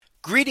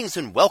Greetings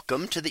and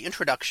welcome to the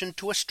introduction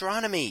to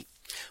astronomy.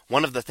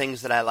 One of the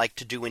things that I like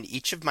to do in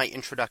each of my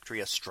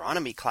introductory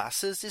astronomy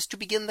classes is to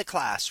begin the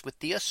class with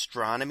the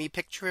astronomy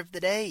picture of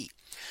the day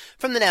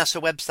from the NASA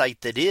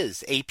website, that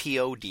is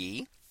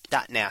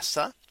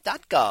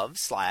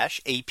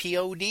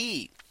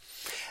apod.nasa.gov/apod.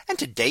 And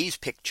today's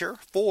picture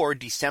for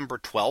December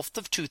 12th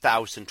of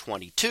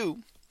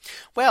 2022.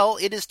 Well,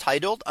 it is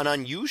titled An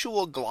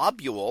Unusual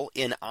Globule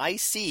in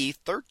IC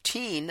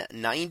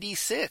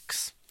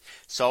 1396.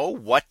 So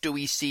what do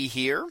we see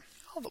here?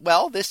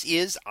 Well, this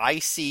is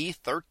IC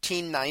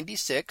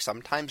 1396,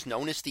 sometimes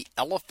known as the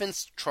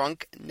Elephant's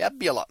Trunk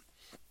Nebula.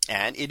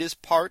 And it is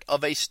part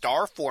of a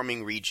star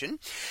forming region.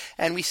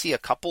 And we see a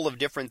couple of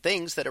different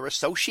things that are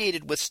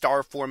associated with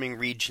star forming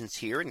regions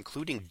here,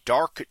 including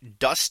dark,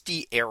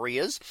 dusty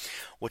areas,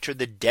 which are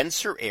the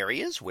denser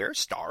areas where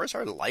stars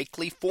are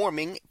likely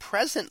forming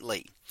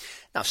presently.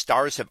 Now,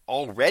 stars have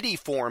already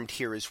formed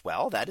here as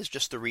well. That is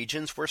just the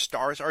regions where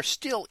stars are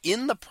still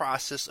in the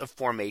process of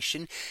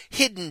formation,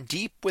 hidden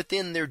deep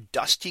within their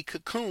dusty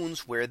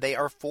cocoons where they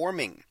are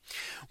forming.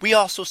 We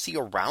also see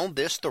around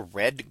this the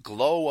red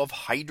glow of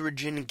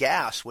hydrogen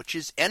gas, which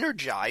is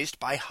energized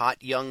by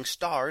hot young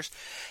stars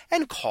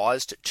and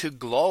caused to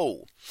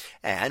glow.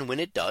 And when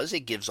it does,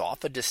 it gives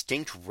off a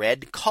distinct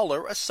red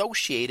color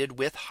associated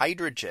with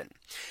hydrogen.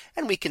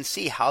 And we can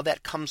see how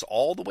that comes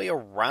all the way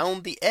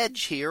around the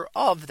edge here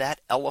of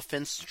that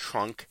Elephant's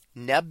Trunk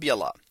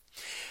Nebula.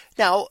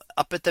 Now,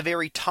 up at the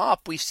very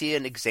top, we see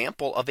an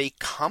example of a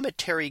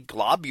cometary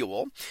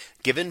globule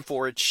given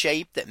for its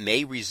shape that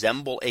may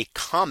resemble a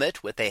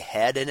comet with a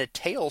head and a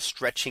tail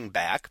stretching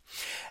back.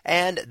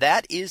 And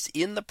that is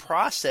in the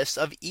process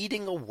of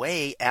eating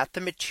away at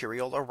the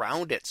material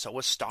around it. So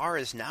a star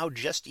is now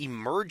just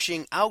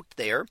emerging out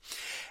there,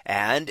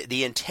 and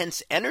the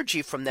intense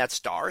energy from that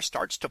star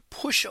starts to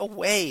push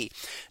away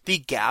the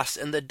gas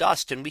and the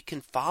dust. And we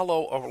can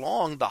follow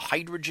along the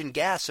hydrogen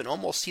gas and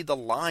almost see the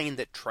line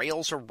that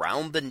trails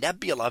around the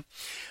nebula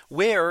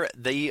where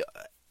the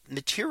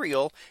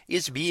material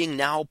is being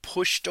now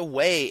pushed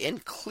away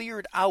and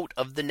cleared out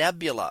of the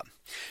nebula.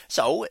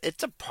 So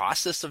it's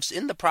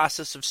in the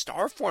process of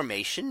star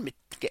formation.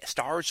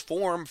 Stars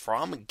form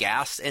from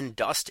gas and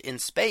dust in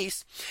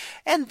space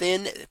and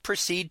then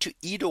proceed to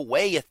eat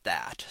away at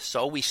that.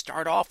 So we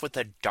start off with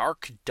a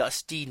dark,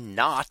 dusty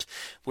knot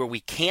where we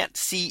can't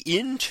see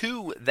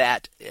into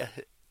that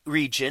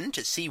region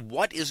to see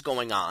what is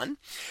going on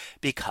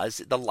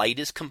because the light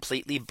is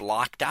completely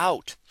blocked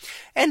out.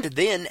 And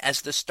then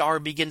as the star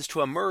begins to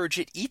emerge,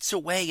 it eats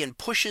away and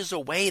pushes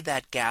away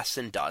that gas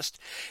and dust,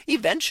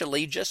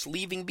 eventually just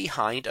leaving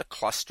behind a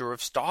cluster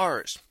of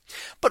stars.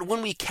 But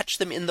when we catch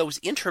them in those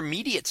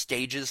intermediate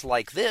stages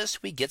like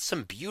this, we get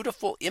some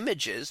beautiful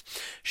images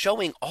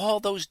showing all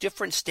those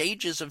different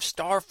stages of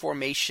star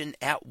formation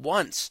at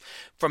once,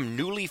 from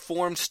newly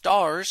formed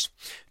stars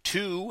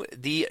to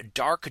the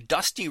dark,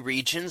 dusty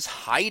regions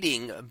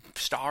hiding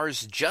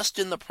stars just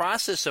in the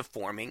process of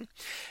forming,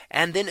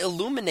 and then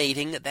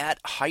illuminating that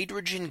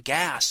hydrogen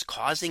gas,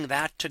 causing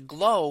that to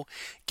glow,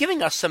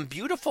 giving us some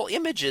beautiful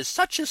images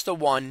such as the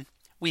one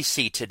we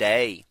see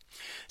today.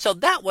 So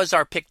that was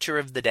our picture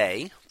of the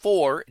day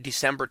for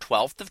December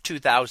 12th of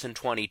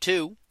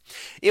 2022.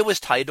 It was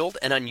titled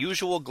An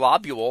Unusual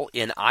Globule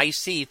in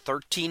IC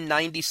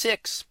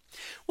 1396.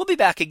 We'll be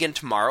back again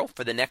tomorrow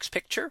for the next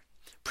picture,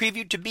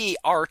 previewed to be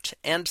Art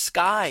and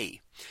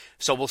Sky.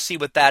 So we'll see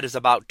what that is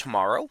about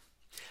tomorrow.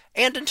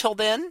 And until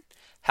then,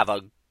 have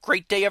a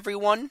great day,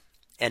 everyone,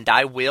 and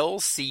I will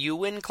see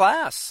you in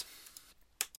class.